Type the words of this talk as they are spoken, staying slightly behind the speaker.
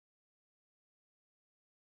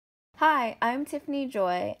Hi, I'm Tiffany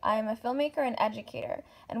Joy. I am a filmmaker and educator,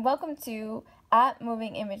 and welcome to At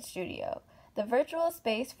Moving Image Studio, the virtual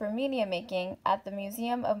space for media making at the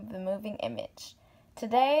Museum of the Moving Image.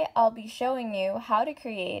 Today, I'll be showing you how to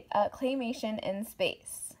create a claymation in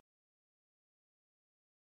space.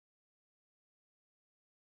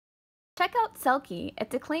 Check out Selkie.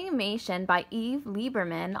 It's a claymation by Eve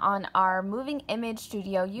Lieberman on our Moving Image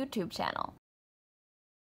Studio YouTube channel.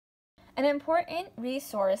 An important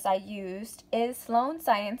resource I used is Sloan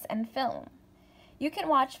Science and Film. You can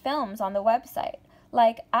watch films on the website,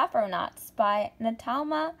 like Afronauts by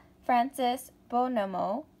Natalma Francis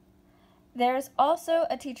Bonomo. There's also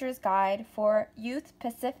a teacher's guide for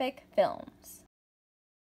youth-Pacific films.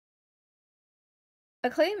 A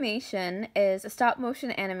claymation is a stop-motion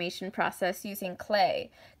animation process using clay.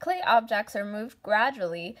 Clay objects are moved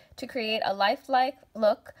gradually to create a lifelike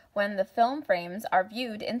look when the film frames are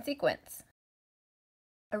viewed in sequence.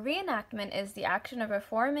 A reenactment is the action of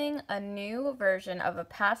performing a new version of a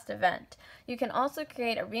past event. You can also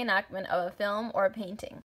create a reenactment of a film or a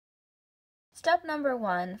painting. Step number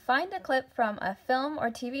 1, find a clip from a film or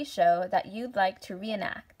TV show that you'd like to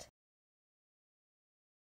reenact.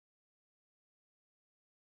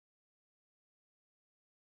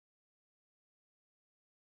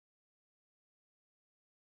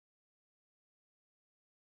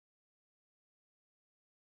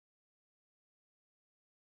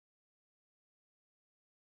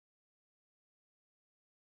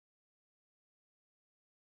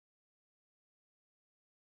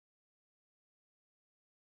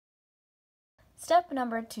 Step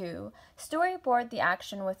number 2, storyboard the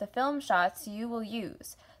action with the film shots you will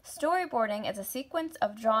use. Storyboarding is a sequence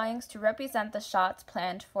of drawings to represent the shots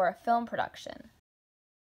planned for a film production.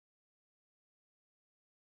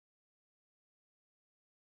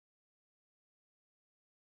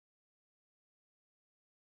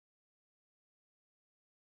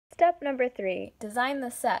 Step number 3, design the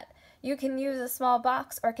set. You can use a small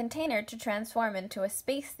box or container to transform into a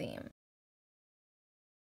space theme.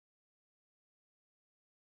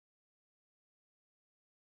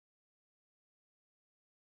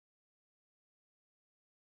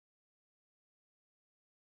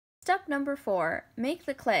 Step number 4, make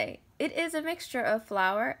the clay. It is a mixture of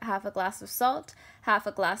flour, half a glass of salt, half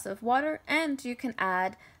a glass of water, and you can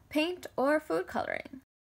add paint or food coloring.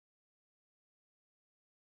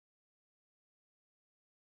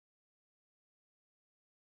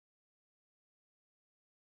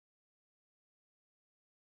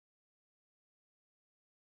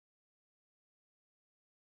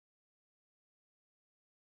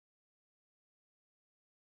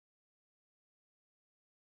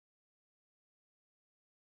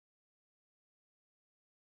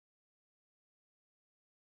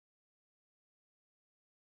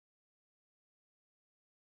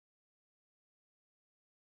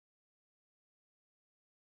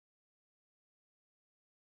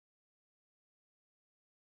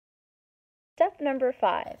 Step number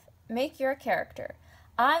 5, make your character.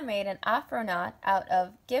 I made an Afronaut out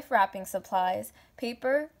of gift wrapping supplies,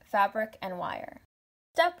 paper, fabric, and wire.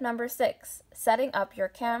 Step number 6, setting up your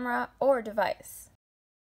camera or device.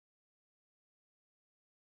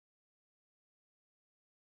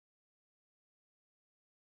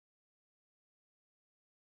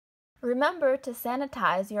 Remember to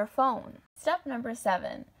sanitize your phone. Step number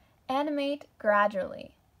 7, animate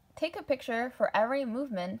gradually. Take a picture for every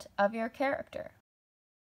movement of your character.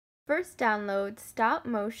 First download Stop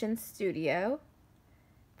Motion Studio,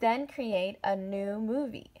 then create a new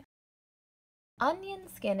movie. Onion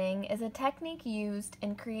skinning is a technique used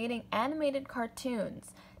in creating animated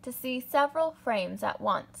cartoons to see several frames at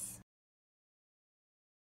once.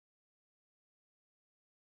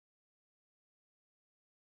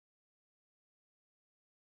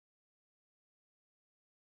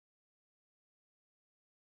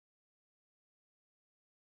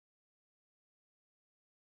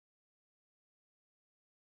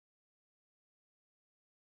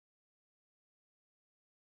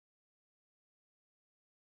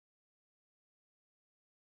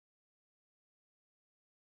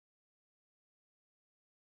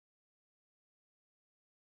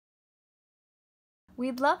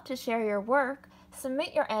 We'd love to share your work.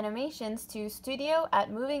 Submit your animations to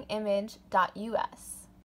studio@movingimage.us.